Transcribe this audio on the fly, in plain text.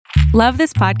Love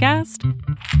this podcast?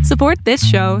 Support this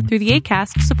show through the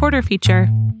Acast supporter feature.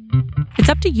 It's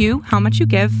up to you how much you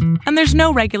give, and there's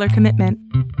no regular commitment.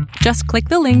 Just click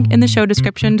the link in the show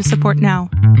description to support now.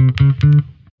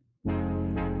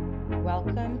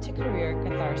 Welcome to Career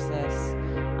Catharsis.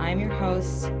 I'm your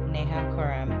host, Neha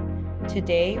Khurram.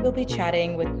 Today we'll be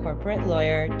chatting with corporate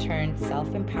lawyer turned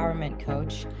self-empowerment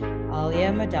coach,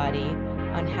 Alia Madadi,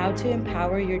 on how to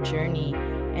empower your journey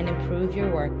and improve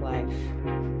your work life.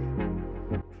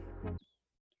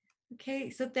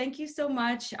 Okay, so thank you so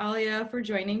much, Alia, for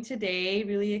joining today.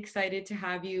 Really excited to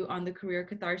have you on the Career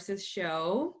Catharsis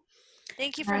show.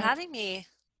 Thank you for having me.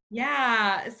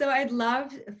 Yeah, so I'd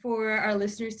love for our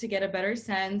listeners to get a better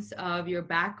sense of your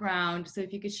background. So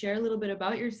if you could share a little bit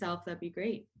about yourself, that'd be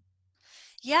great.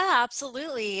 Yeah,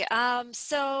 absolutely.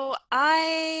 So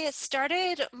I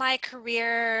started my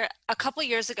career a couple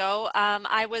years ago.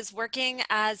 I was working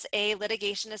as a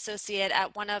litigation associate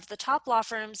at one of the top law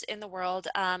firms in the world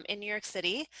in New York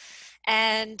City.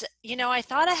 And, I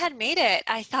thought I had made it.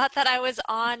 I thought that I was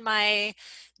on my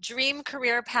dream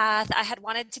career path. I had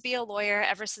wanted to be a lawyer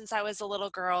ever since I was a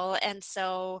little girl. And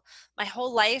so my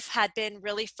whole life had been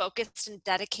really focused and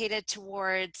dedicated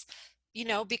towards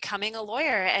becoming a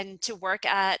lawyer and to work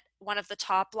at one of the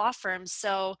top law firms.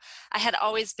 So I had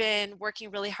always been working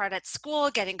really hard at school,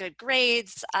 getting good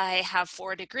grades. I have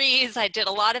 4 degrees. I did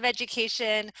a lot of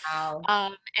education.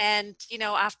 Wow. And,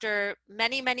 after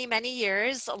many, many, many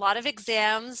years, a lot of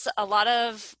exams, a lot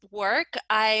of work,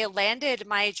 I landed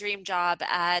my dream job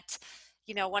at,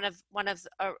 one of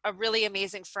a really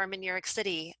amazing firm in New York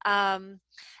City. And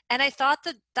I thought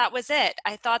that was it.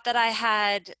 I thought that I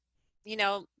had,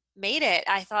 made it.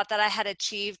 I thought that I had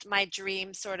achieved my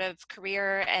dream sort of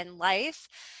career and life.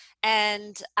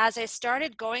 And as I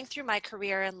started going through my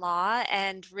career in law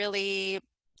and really,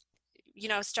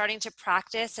 starting to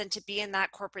practice and to be in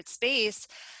that corporate space,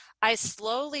 I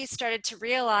slowly started to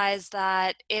realize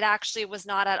that it actually was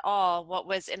not at all what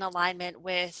was in alignment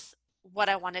with what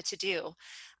I wanted to do.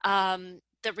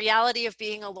 The reality of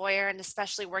being a lawyer and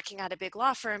especially working at a big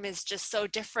law firm is just so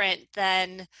different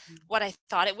than what I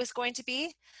thought it was going to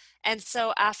be. And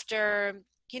so after,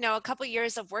 a couple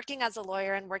years of working as a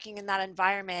lawyer and working in that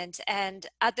environment, and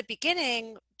at the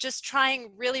beginning, just trying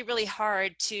really, really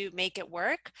hard to make it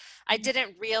work, I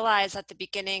didn't realize at the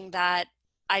beginning that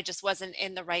I just wasn't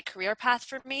in the right career path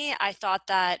for me. I thought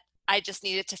that I just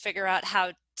needed to figure out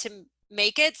how to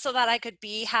make it so that I could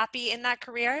be happy in that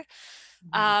career.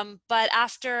 But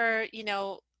after,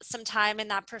 some time in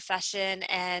that profession,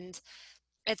 and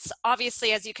it's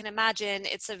obviously, as you can imagine,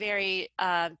 it's a very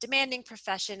demanding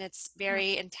profession. It's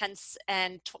very intense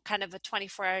and kind of a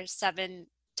 24/7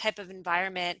 type of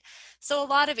environment. So a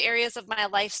lot of areas of my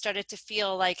life started to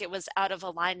feel like it was out of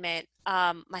alignment.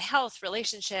 My health,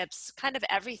 relationships, kind of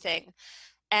everything.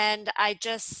 And I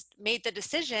just made the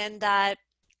decision that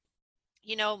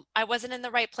I wasn't in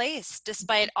the right place.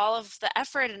 Despite all of the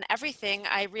effort and everything,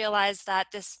 I realized that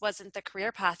this wasn't the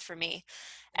career path for me.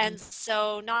 And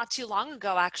so not too long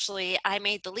ago, actually, I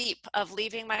made the leap of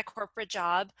leaving my corporate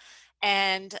job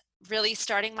and really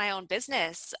starting my own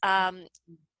business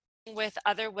with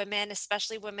other women,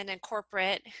 especially women in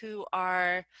corporate who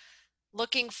are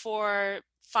looking for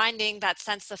finding that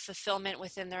sense of fulfillment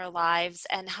within their lives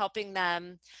and helping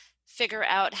them figure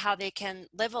out how they can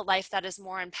live a life that is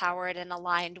more empowered and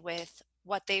aligned with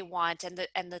what they want and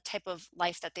the type of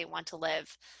life that they want to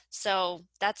live. So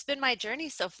that's been my journey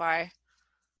so far.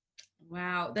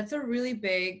 Wow, that's a really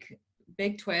big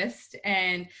twist,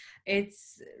 and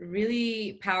it's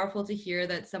really powerful to hear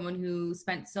that someone who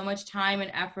spent so much time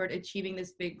and effort achieving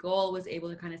this big goal was able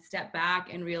to kind of step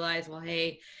back and realize, well,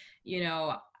 hey,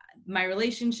 my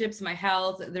relationships, my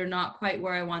health, they're not quite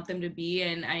where I want them to be,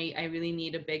 and I really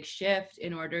need a big shift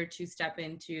in order to step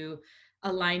into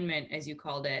alignment, as you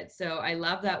called it. So I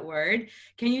love that word.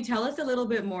 Can you tell us a little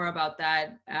bit more about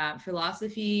that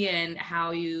philosophy and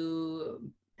how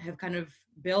you have kind of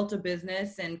built a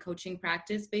business and coaching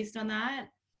practice based on that?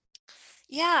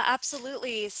 Yeah,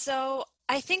 absolutely. So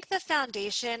I think the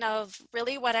foundation of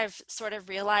really what I've sort of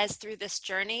realized through this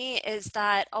journey is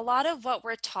that a lot of what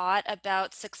we're taught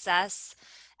about success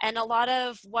and a lot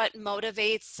of what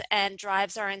motivates and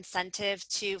drives our incentive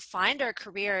to find our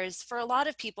careers for a lot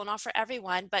of people, not for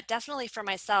everyone, but definitely for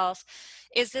myself,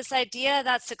 is this idea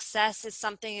that success is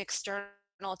something external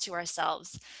to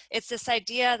ourselves. It's this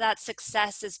idea that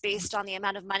success is based on the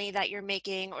amount of money that you're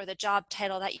making or the job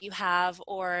title that you have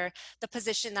or the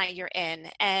position that you're in.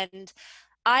 And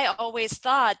I always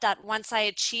thought that once I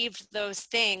achieved those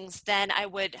things, then I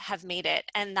would have made it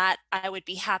and that I would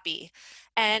be happy.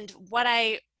 And what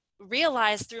I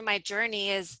realized through my journey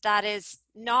is that is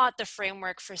not the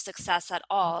framework for success at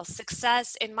all.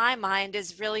 Success, in my mind,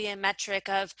 is really a metric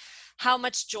of how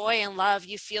much joy and love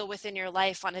you feel within your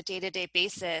life on a day-to-day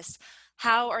basis.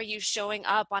 How are you showing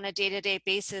up on a day-to-day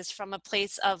basis from a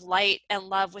place of light and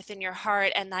love within your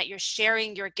heart, and that you're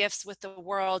sharing your gifts with the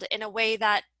world in a way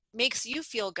that makes you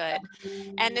feel good?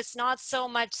 And it's not so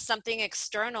much something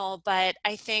external, but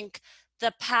I think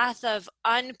the path of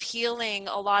unpeeling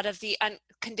a lot of the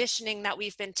conditioning that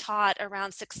we've been taught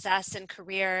around success and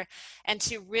career, and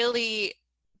to really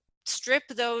strip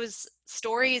those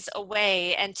stories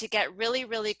away and to get really,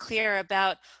 really clear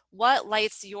about what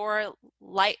lights your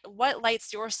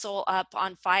soul up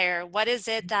on fire. What is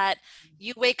it that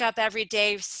you wake up every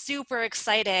day super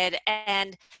excited,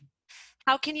 and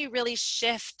how can you really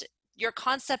shift your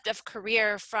concept of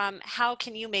career from how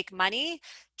can you make money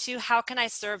to how can I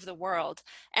serve the world?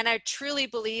 And I truly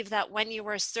believe that when you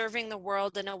are serving the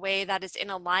world in a way that is in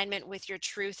alignment with your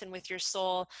truth and with your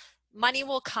soul, money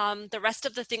will come, the rest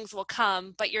of the things will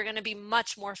come, but you're going to be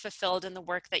much more fulfilled in the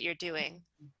work that you're doing.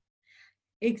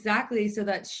 Exactly. So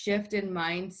that shift in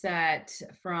mindset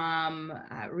from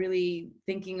really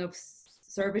thinking of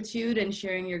servitude and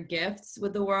sharing your gifts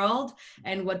with the world,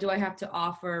 and what do I have to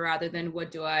offer rather than what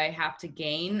do I have to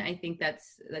gain. I think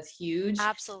that's huge.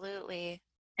 Absolutely.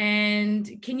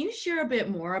 And can you share a bit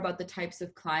more about the types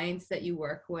of clients that you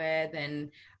work with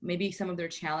and maybe some of their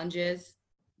challenges?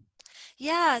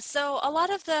 Yeah, so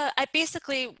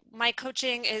my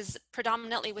coaching is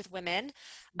predominantly with women,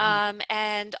 Mhm.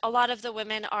 and a lot of the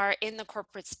women are in the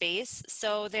corporate space.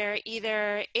 So they're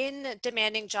either in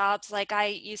demanding jobs like I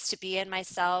used to be in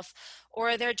myself,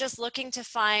 or they're just looking to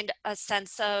find a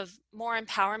sense of more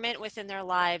empowerment within their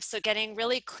lives. So getting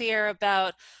really clear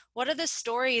about what are the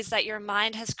stories that your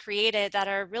mind has created that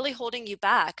are really holding you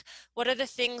back? What are the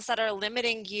things that are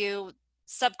limiting you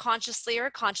subconsciously or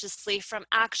consciously from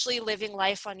actually living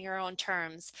life on your own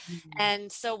terms? Mhm. And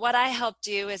so what I help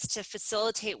do is to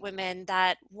facilitate women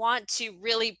that want to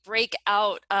really break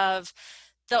out of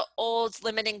the old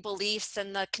limiting beliefs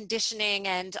and the conditioning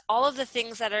and all of the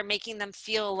things that are making them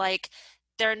feel like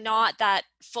they're not that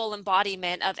full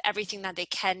embodiment of everything that they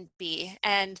can be.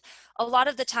 And a lot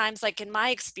of the times, like in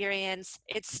my experience,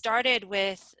 it started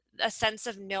with a sense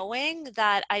of knowing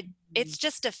that it's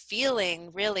just a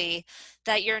feeling really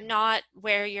that you're not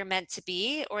where you're meant to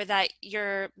be, or that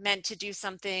you're meant to do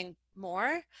something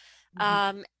more. Mhm.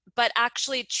 um, but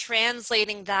actually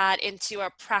translating that into a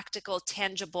practical,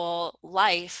 tangible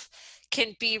life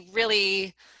can be really,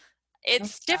 Oh,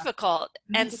 it's difficult.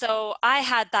 And yeah. so I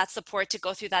had that support to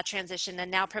go through that transition,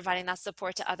 and now providing that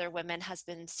support to other women has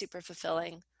been super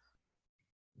fulfilling.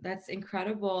 That's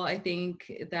incredible. I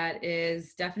think that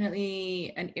is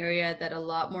definitely an area that a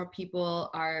lot more people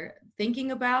are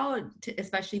thinking about,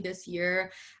 especially this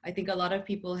year. I think a lot of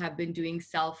people have been doing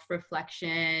self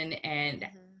reflection and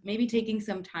Mhm. maybe taking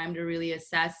some time to really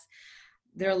assess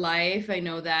their life. I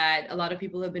know that a lot of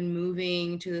people have been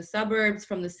moving to the suburbs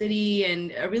from the city,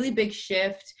 and a really big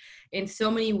shift in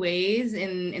so many ways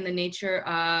in the nature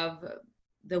of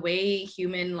the way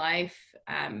human life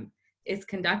is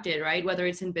conducted, right? Whether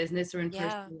it's in business or in Yeah.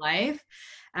 personal life.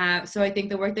 So I think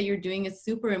the work that you're doing is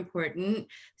super important.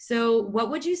 So, what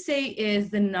would you say is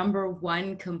the number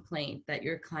one complaint that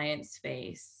your clients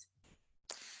face?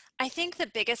 I think the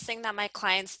biggest thing that my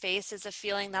clients face is a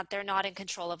feeling that they're not in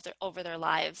control of over their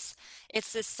lives.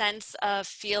 It's this sense of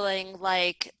feeling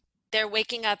like they're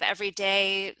waking up every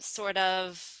day sort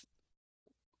of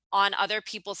on other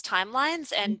people's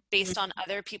timelines and based on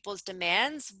other people's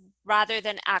demands, rather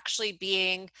than actually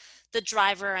being the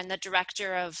driver and the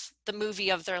director of the movie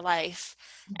of their life.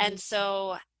 Mhm. And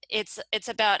so it's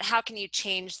about how can you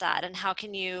change that, and how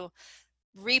can you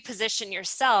reposition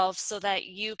yourself so that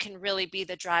you can really be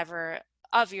the driver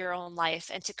of your own life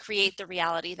and to create the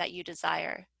reality that you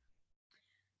desire.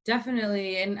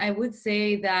 Definitely. And I would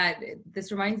say that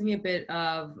this reminds me a bit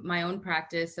of my own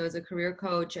practice. So, as a career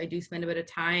coach, I do spend a bit of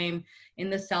time in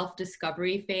the self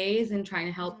discovery phase and trying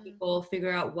to help Mhm. people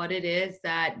figure out what it is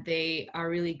that they are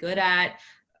really good at,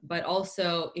 but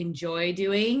also enjoy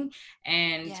doing,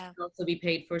 and Yeah. also be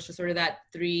paid for. So, sort of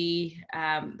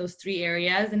those three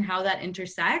areas and how that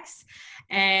intersects.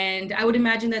 And I would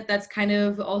imagine that that's kind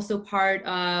of also part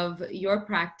of your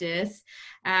practice.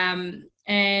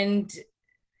 And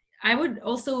I would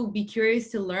also be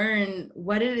curious to learn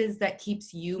what it is that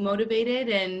keeps you motivated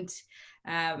and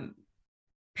um,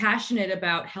 passionate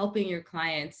about helping your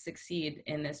clients succeed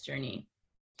in this journey.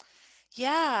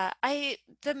 Yeah,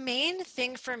 the main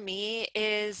thing for me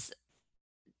is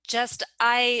just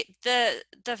the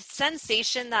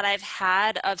sensation that I've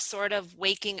had of sort of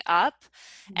waking up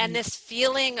and this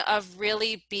feeling of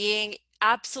really being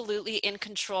absolutely in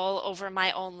control over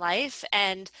my own life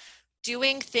and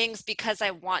doing things because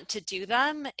I want to do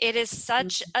them. It is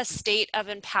such a state of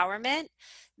empowerment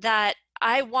that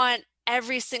I want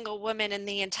every single woman in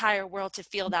the entire world to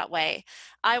feel that way.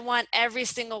 I want every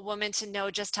single woman to know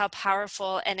just how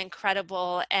powerful and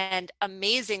incredible and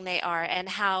amazing they are and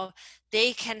how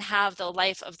they can have the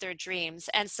life of their dreams.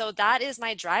 And so that is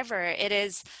my driver. It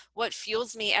is what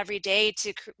fuels me every day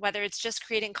to, whether it's just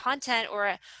creating content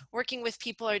or working with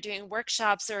people or doing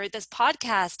workshops or this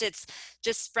podcast, it's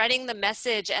just spreading the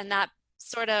message and that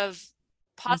sort of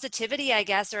positivity, I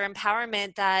guess, or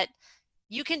empowerment that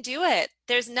you can do it.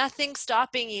 There's nothing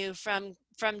stopping you from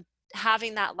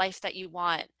having that life that you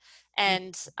want.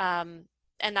 And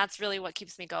that's really what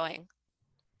keeps me going.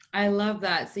 I love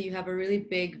that. So you have a really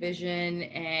big vision,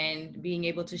 and being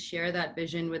able to share that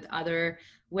vision with other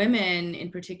women in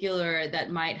particular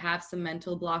that might have some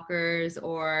mental blockers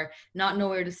or not know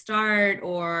where to start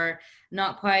or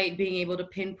not quite being able to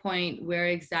pinpoint where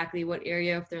exactly, what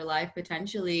area of their life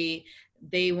potentially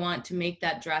they want to make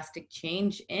that drastic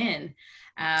change in.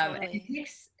 Totally.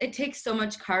 It takes so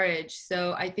much courage.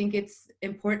 So I think it's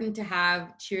important to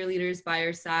have cheerleaders by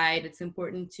your side. It's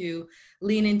important to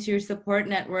lean into your support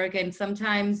network, and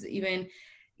sometimes even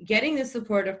getting the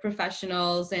support of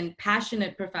professionals and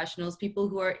passionate professionals, people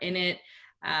who are in it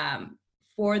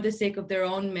for the sake of their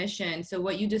own mission. So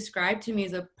what you described to me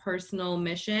is a personal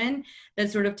mission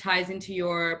that sort of ties into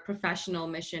your professional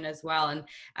mission as well. And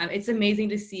it's amazing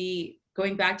to see,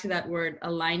 going back to that word,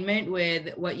 alignment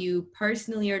with what you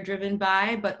personally are driven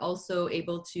by, but also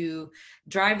able to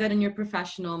drive that in your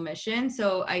professional mission.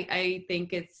 So I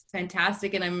think it's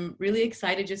fantastic. And I'm really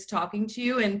excited just talking to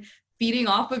you and feeding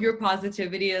off of your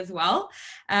positivity as well.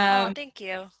 Thank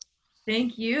you.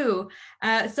 Thank you.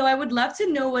 So I would love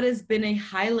to know what has been a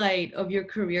highlight of your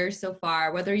career so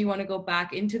far, whether you want to go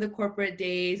back into the corporate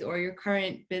days or your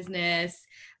current business.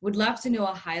 Would love to know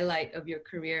a highlight of your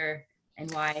career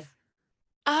and why.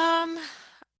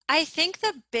 I think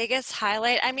the biggest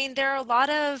highlight, I mean, there are a lot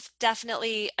of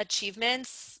definitely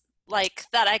achievements like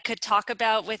that I could talk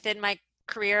about within my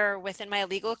career, within my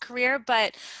legal career,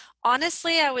 but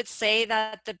honestly, I would say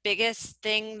that the biggest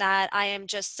thing that I am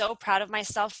just so proud of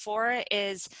myself for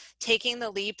is taking the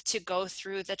leap to go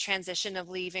through the transition of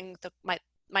leaving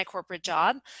my corporate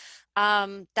job.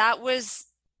 That was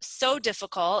so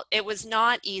difficult. It was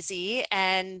not easy,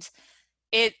 and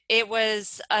it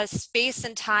was a space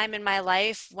and time in my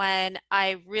life when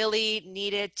I really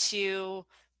needed to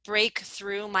break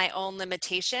through my own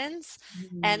limitations.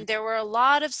 And there were a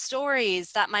lot of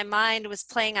stories that my mind was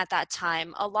playing at that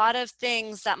time, a lot of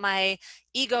things that my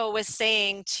ego was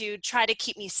saying to try to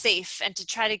keep me safe and to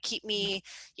try to keep me,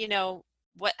 you know,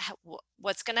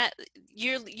 what's gonna,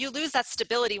 you lose that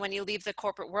stability when you leave the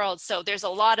corporate world. So there's a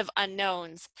lot of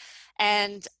unknowns.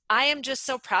 And I am just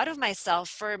so proud of myself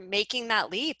for making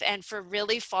that leap and for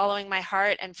really following my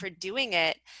heart and for doing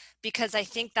it, because I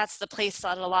think that's the place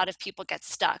that a lot of people get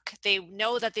stuck. They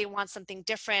know that they want something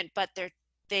different, but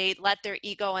they let their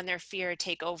ego and their fear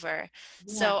take over.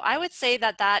 Yeah. So I would say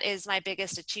that that is my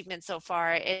biggest achievement so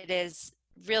far. It is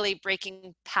really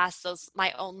breaking past those,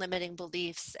 my own limiting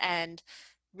beliefs, and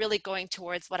really going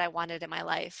towards what I wanted in my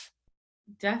life.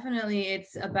 Definitely.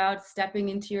 It's about stepping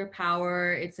into your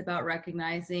power. It's about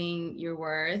recognizing your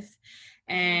worth.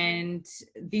 And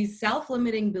these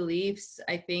self-limiting beliefs,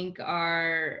 I think,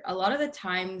 are a lot of the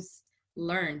times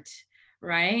learned,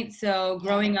 right? So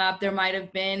growing up, there might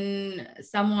have been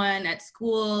someone at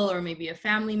school or maybe a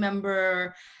family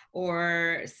member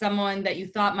or someone that you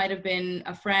thought might have been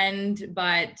a friend,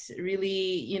 but really,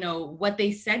 you know, what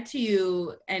they said to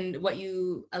you and what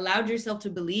you allowed yourself to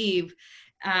believe,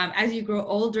 as you grow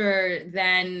older,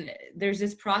 then there's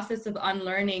this process of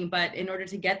unlearning. But in order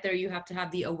to get there, you have to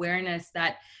have the awareness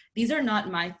that these are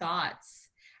not my thoughts,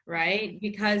 right?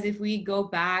 Because if we go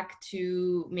back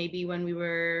to maybe when we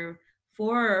were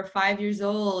 4 or 5 years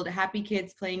old, happy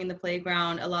kids playing in the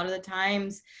playground, a lot of the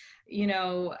times, you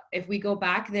know, if we go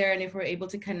back there and if we're able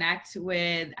to connect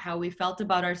with how we felt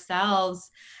about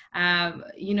ourselves,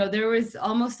 you know, there was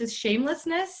almost this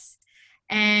shamelessness.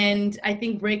 And I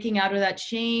think breaking out of that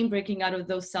shame, breaking out of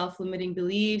those self-limiting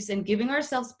beliefs and giving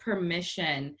ourselves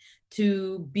permission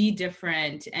to be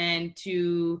different and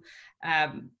to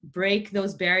break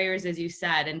those barriers, as you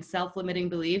said, and self-limiting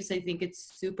beliefs, I think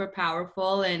it's super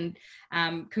powerful. And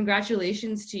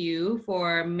congratulations to you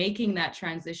for making that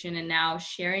transition and now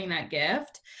sharing that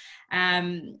gift.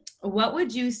 What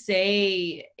would you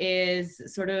say is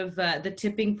sort of the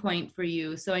tipping point for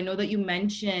you? So I know that you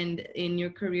mentioned in your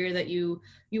career that you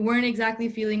weren't exactly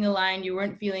feeling aligned, you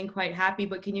weren't feeling quite happy,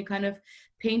 but can you kind of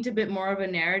paint a bit more of a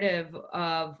narrative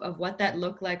of what that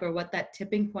looked like or what that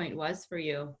tipping point was for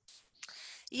you?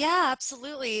 Yeah,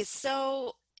 absolutely.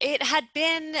 So it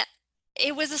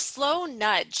was a slow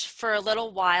nudge for a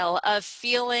little while of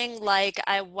feeling like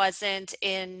I wasn't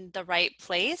in the right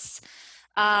place.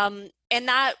 And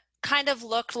that kind of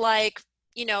looked like,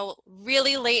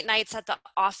 really late nights at the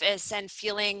office and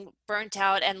feeling burnt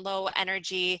out and low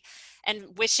energy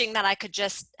and wishing that I could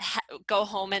just go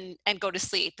home and go to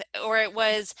sleep. Or it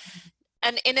was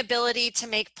an inability to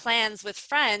make plans with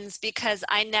friends because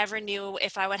I never knew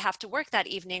if I would have to work that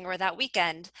evening or that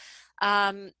weekend.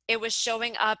 It was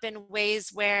showing up in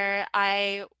ways where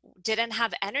I didn't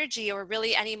have energy or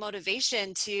really any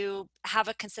motivation to have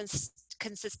a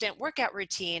consistent workout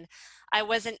routine. I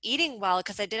wasn't eating well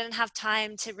because I didn't have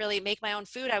time to really make my own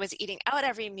food. I was eating out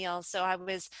every meal. So I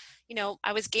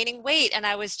was gaining weight and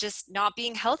I was just not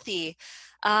being healthy.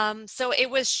 So it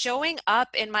was showing up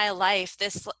in my life,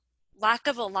 this lack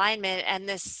of alignment and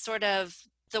this sort of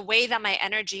the way that my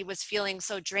energy was feeling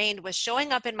so drained was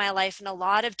showing up in my life in a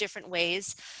lot of different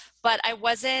ways, but I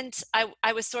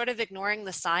was sort of ignoring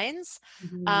the signs.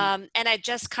 Mhm. And I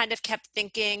just kind of kept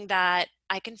thinking that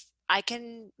I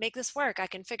can make this work. I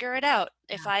can figure it out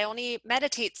if I only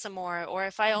meditate some more, or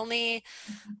if I only,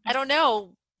 I don't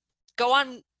know, go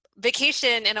on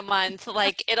vacation in a month,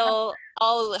 like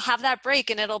I'll have that break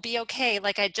and it'll be okay.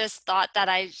 Like I just thought that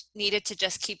I needed to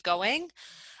just keep going.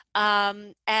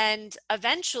 And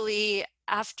eventually,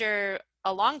 after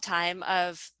a long time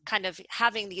of kind of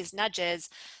having these nudges,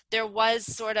 there was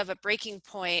sort of a breaking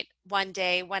point one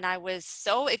day when I was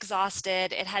so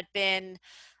exhausted. It had been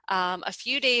a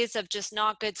few days of just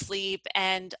not good sleep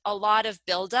and a lot of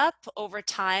buildup over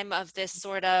time of this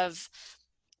sort of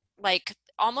like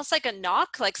almost like a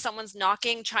knock, like someone's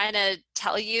knocking, trying to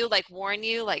tell you, like warn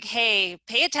you, like, hey,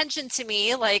 pay attention to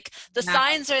me. Like the Yeah.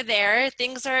 signs are there,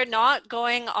 things are not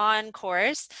going on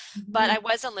course, but Mhm. I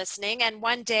wasn't listening. And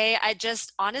one day I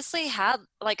just honestly had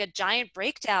like a giant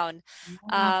breakdown.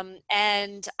 Yeah.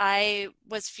 And I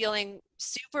was feeling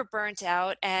super burnt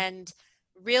out. And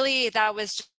really, that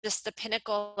was just the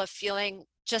pinnacle of feeling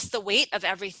just the weight of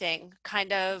everything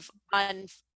kind of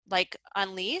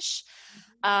unleash.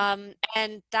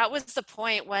 And that was the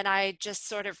point when I just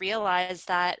sort of realized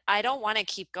that I don't want to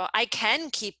keep going. I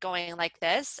can keep going like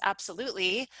this,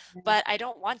 absolutely, but I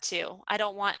don't want to. I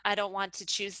don't want to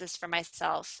choose this for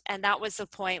myself. And that was the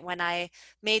point when I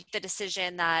made the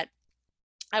decision that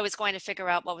I was going to figure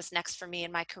out what was next for me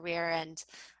in my career. And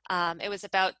it was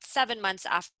about 7 months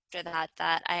after that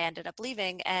I ended up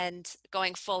leaving and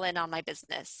going full in on my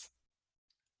business.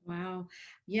 Wow.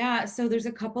 Yeah. So there's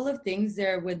a couple of things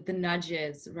there with the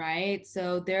nudges, right?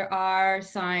 So there are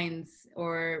signs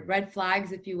or red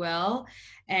flags, if you will.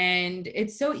 And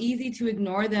it's so easy to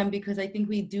ignore them because I think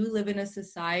we do live in a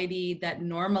society that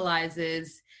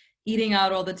normalizes eating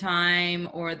out all the time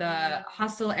or the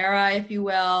hustle era, if you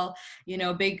will.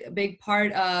 Big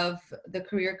part of the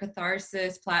career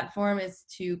catharsis platform is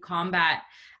to combat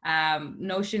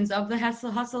notions of the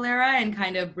hustle era and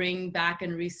kind of bring back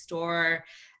and restore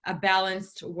a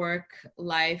balanced work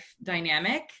life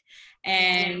dynamic,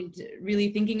 and really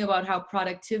thinking about how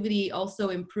productivity also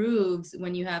improves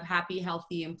when you have happy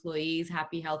healthy employees,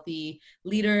 happy healthy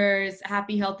leaders,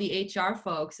 happy healthy HR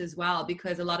folks as well,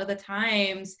 because a lot of the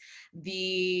times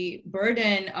the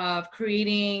burden of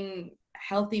creating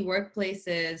healthy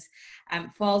workplaces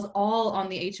falls all on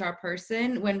the HR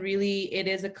person, when really it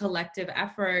is a collective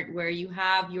effort where you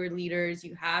have your leaders,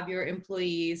 you have your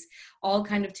employees all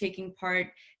kind of taking part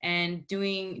and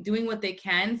doing what they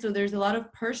can. So there's a lot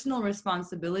of personal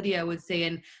responsibility, I would say,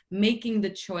 in making the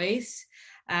choice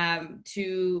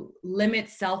to limit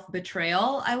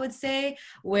self-betrayal, I would say,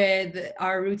 with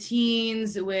our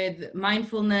routines, with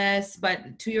mindfulness.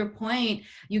 But to your point,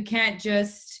 you can't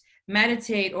just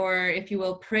meditate or, if you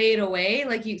will, pray it away.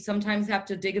 Like, you sometimes have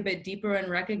to dig a bit deeper and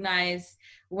recognize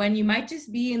when you might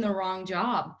just be in the wrong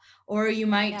job, or you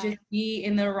might Yeah. just be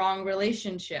in the wrong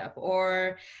relationship,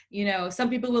 or some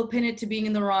people will pin it to being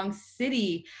in the wrong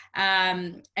city.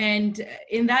 And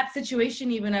in that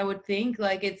situation, even, I would think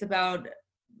like it's about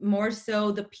more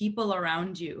so the people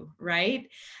around you, right?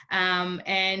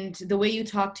 And the way you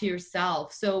talk to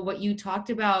yourself. So what you talked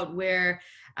about, where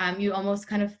you almost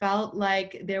kind of felt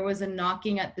like there was a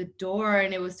knocking at the door,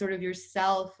 and it was sort of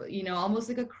yourself, almost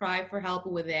like a cry for help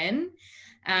within.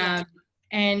 Yeah. um,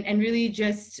 and really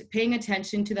just paying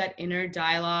attention to that inner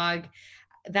dialogue.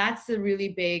 that's a really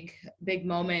big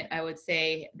moment, I would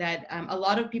say, that a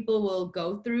lot of people will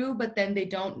go through, but then they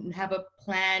don't have a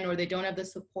plan, or they don't have the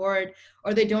support,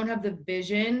 or they don't have the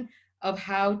vision of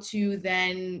how to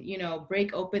then,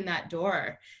 break open that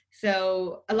door.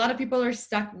 So a lot of people are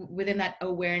stuck within that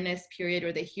awareness period,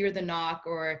 or they hear the knock,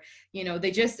 or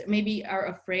they just maybe are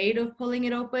afraid of pulling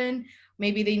it open.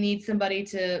 Maybe they need somebody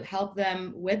to help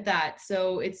them with that.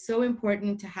 So it's so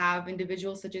important to have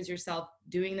individuals such as yourself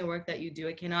doing the work that you do.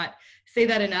 I cannot say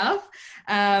that enough.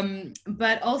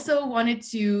 But also wanted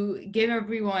to give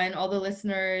everyone, all the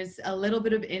listeners, a little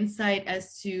bit of insight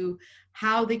as to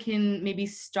how they can maybe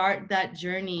start that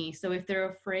journey. So if they're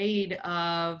afraid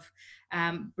of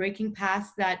breaking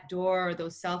past that door, or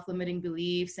those self-limiting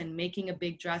beliefs, and making a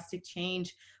big drastic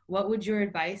change, what would your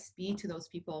advice be to those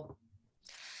people?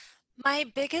 My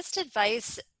biggest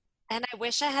advice, and I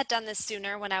wish I had done this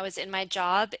sooner when I was in my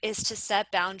job, is to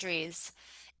set boundaries.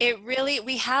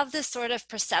 We have this sort of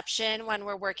perception when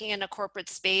we're working in a corporate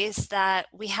space that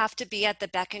we have to be at the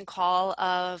beck and call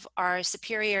of our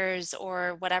superiors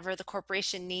or whatever the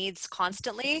corporation needs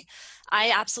constantly. I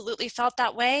absolutely felt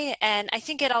that way. And I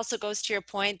think it also goes to your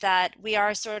point that we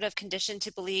are sort of conditioned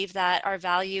to believe that our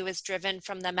value is driven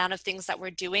from the amount of things that we're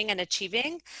doing and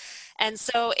achieving. And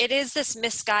so it is this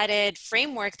misguided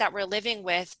framework that we're living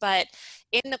with. But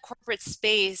in the corporate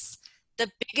space, the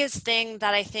biggest thing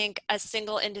that I think a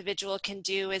single individual can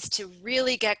do is to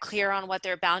really get clear on what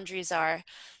their boundaries are.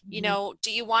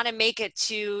 Do you want to make it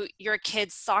to your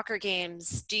kids' soccer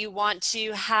games? Do you want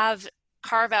to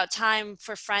carve out time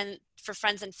for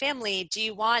friends and family? Do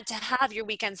you want to have your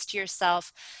weekends to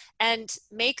yourself? And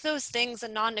make those things a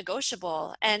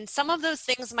non-negotiable. And some of those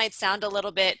things might sound a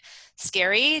little bit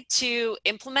scary to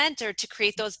implement or to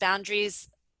create those boundaries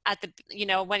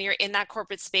when you're in that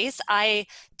corporate space. I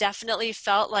definitely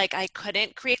felt like I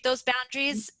couldn't create those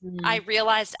boundaries. I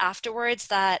realized afterwards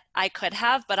that I could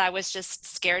have, but I was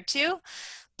just scared to.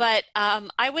 But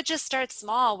I would just start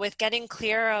small with getting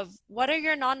clear of what are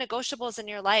your non-negotiables in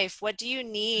your life? What do you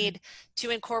need to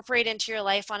incorporate into your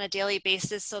life on a daily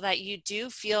basis so that you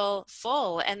do feel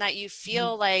full and that you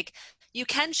feel like you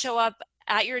can show up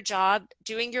at your job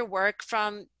doing your work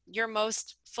from your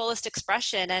most fullest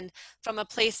expression and from a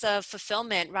place of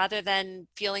fulfillment rather than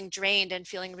feeling drained and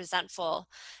feeling resentful.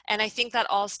 And I think that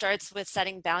all starts with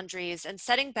setting boundaries. And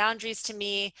setting boundaries to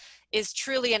me is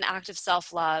truly an act of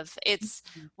self-love. It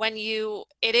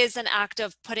is an act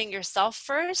of putting yourself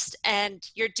first, and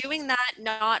you're doing that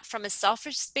not from a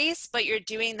selfish space, but you're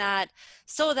doing that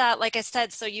so that, like I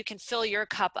said, so you can fill your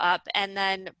cup up and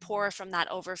then pour from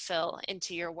that overfill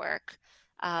into your work.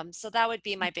 So that would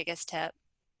be my biggest tip.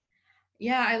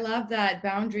 Yeah, I love that.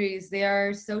 Boundaries, they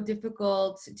are so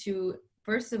difficult to,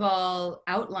 first of all,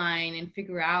 outline and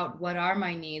figure out what are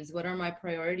my needs, what are my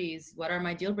priorities, what are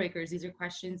my deal breakers. These are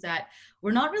questions that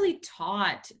we're not really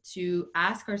taught to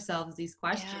ask ourselves these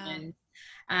questions.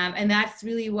 And that's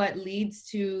really what leads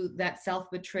to that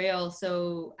self-betrayal.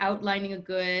 So outlining a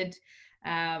good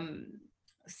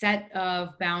set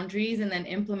of boundaries and then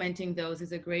implementing those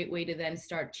is a great way to then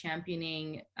start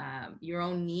championing your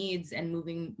own needs and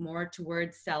moving more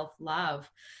towards self-love.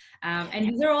 And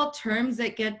these are all terms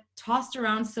that get tossed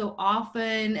around so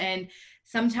often, and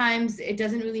sometimes it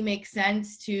doesn't really make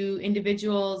sense to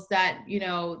individuals that,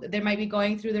 they might be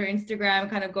going through their Instagram,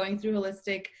 kind of going through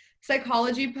holistic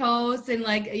psychology posts, and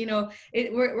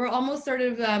we're almost sort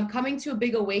of coming to a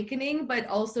big awakening, but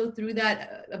also through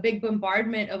that a big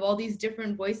bombardment of all these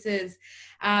different voices.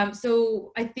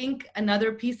 So I think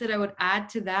another piece that I would add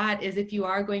to that is, if you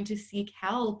are going to seek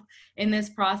help in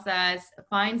this process,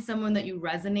 find someone that you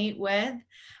resonate with.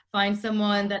 Find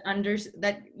someone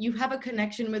that you have a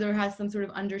connection with, or has some sort of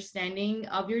understanding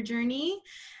of your journey.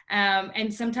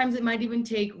 And sometimes it might even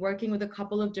take working with a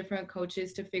couple of different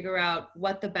coaches to figure out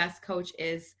what the best coach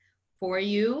is for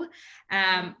you.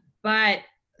 But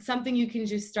something you can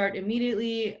just start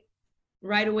immediately,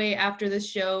 right away after this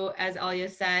show, as Alia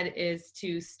said, is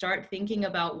to start thinking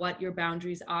about what your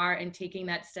boundaries are and taking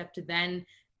that step to then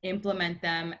implement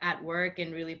them at work,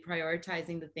 and really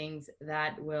prioritizing the things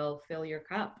that will fill your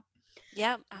cup.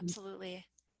 Yeah, absolutely.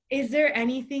 Is there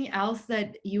anything else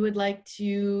that you would like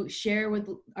to share with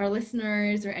our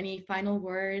listeners, or any final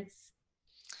words?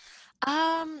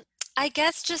 I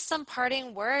guess just some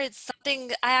parting words. Something,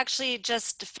 I actually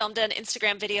just filmed an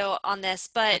Instagram video on this,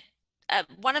 but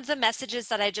one of the messages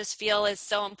that I just feel is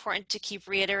so important to keep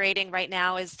reiterating right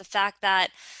now is the fact that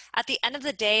at the end of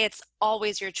the day, it's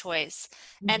always your choice.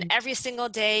 And every single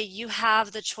day you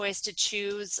have the choice to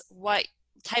choose what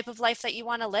type of life that you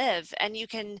want to live. And you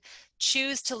can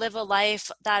choose to live a life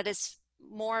that is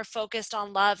more focused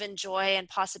on love and joy and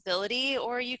possibility,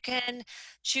 or you can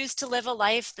choose to live a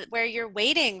life where you're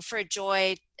waiting for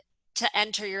joy to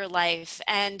enter your life.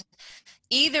 And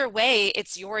either way,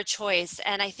 it's your choice.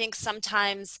 And I think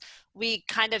sometimes we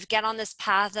kind of get on this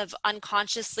path of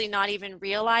unconsciously not even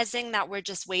realizing that we're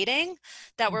just waiting,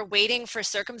 that we're waiting for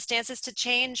circumstances to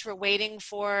change, we're waiting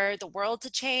for the world to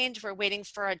change, we're waiting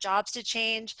for our jobs to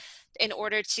change in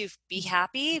order to be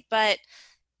happy. But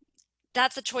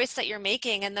that's a choice that you're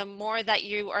making. And the more that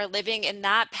you are living in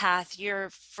that path, you're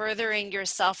furthering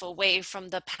yourself away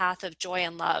from the path of joy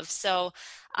and love. So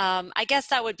I guess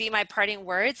that would be my parting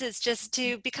words, is just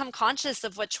to become conscious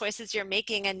of what choices you're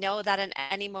making and know that in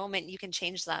any moment you can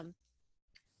change them.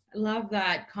 I love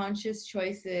that. Conscious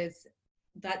choices.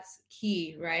 That's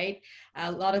key, right?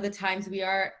 A lot of the times we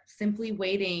are simply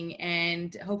waiting,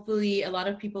 and hopefully a lot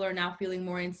of people are now feeling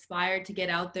more inspired to get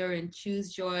out there and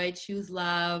choose joy, choose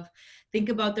love, think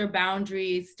about their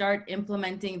boundaries, start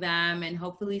implementing them, and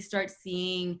hopefully start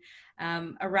seeing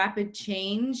a rapid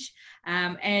change.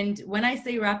 And when I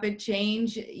say rapid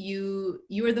change, you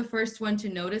are the first one to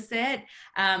notice it,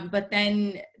 but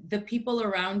then the people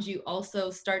around you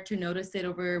also start to notice it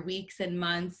over weeks and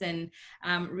months, and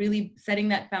really setting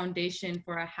that foundation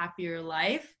for a happier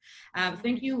life.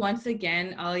 Thank you once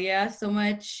again, Alia. So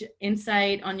much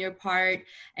insight on your part,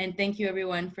 and thank you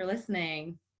everyone for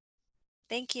listening.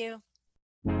 Thank you.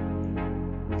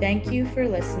 Thank you for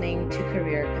listening to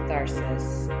Career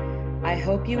Catharsis. I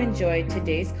hope you enjoyed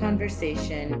today's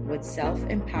conversation with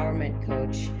self-empowerment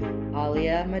coach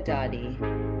Alia Madadi.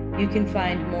 You can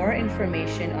find more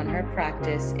information on her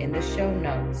practice in the show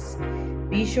notes.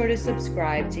 Be sure to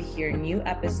subscribe to hear new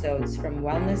episodes from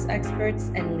wellness experts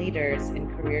and leaders in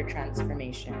career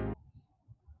transformation.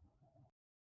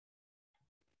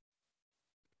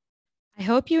 I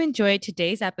hope you enjoyed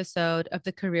today's episode of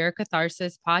the Career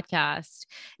Catharsis podcast.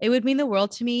 It would mean the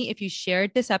world to me if you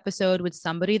shared this episode with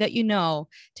somebody that you know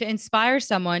to inspire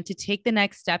someone to take the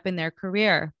next step in their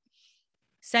career.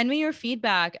 Send me your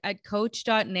feedback at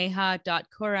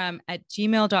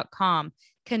coach.neha.kuram@gmail.com.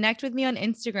 Connect with me on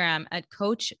Instagram at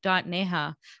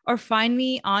coach.neha, or find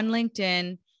me on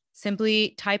LinkedIn.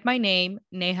 Simply type my name,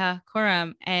 Neha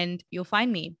Kuram, and you'll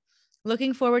find me.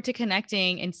 Looking forward to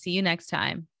connecting, and see you next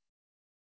time.